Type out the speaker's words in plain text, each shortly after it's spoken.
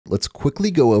let's quickly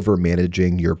go over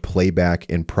managing your playback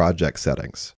and project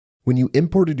settings. When you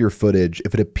imported your footage,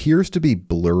 if it appears to be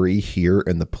blurry here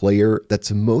in the player,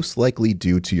 that's most likely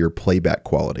due to your playback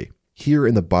quality. Here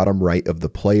in the bottom right of the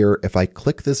player, if I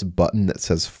click this button that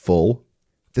says full,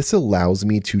 this allows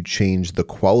me to change the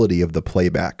quality of the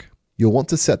playback. You'll want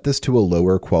to set this to a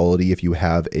lower quality if you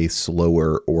have a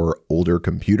slower or older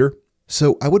computer.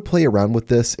 So I would play around with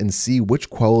this and see which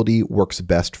quality works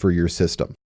best for your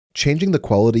system. Changing the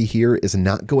quality here is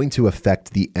not going to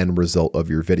affect the end result of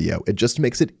your video. It just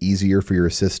makes it easier for your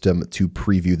system to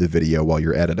preview the video while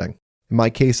you're editing. In my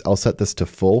case, I'll set this to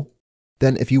full.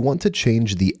 Then if you want to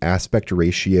change the aspect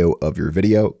ratio of your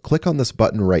video, click on this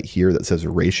button right here that says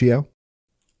ratio.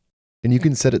 And you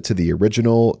can set it to the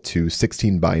original, to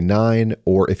 16:9,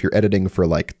 or if you're editing for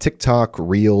like TikTok,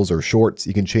 Reels, or Shorts,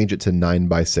 you can change it to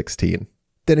 9:16.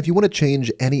 Then if you want to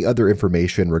change any other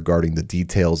information regarding the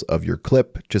details of your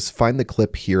clip, just find the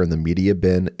clip here in the media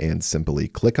bin and simply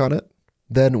click on it.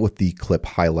 Then with the clip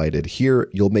highlighted here,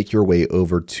 you'll make your way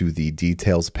over to the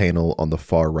details panel on the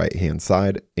far right-hand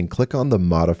side and click on the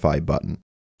modify button.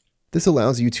 This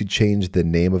allows you to change the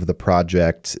name of the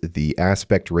project, the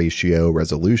aspect ratio,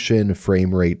 resolution,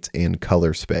 frame rate, and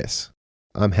color space.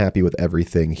 I'm happy with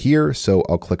everything here, so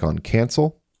I'll click on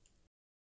cancel.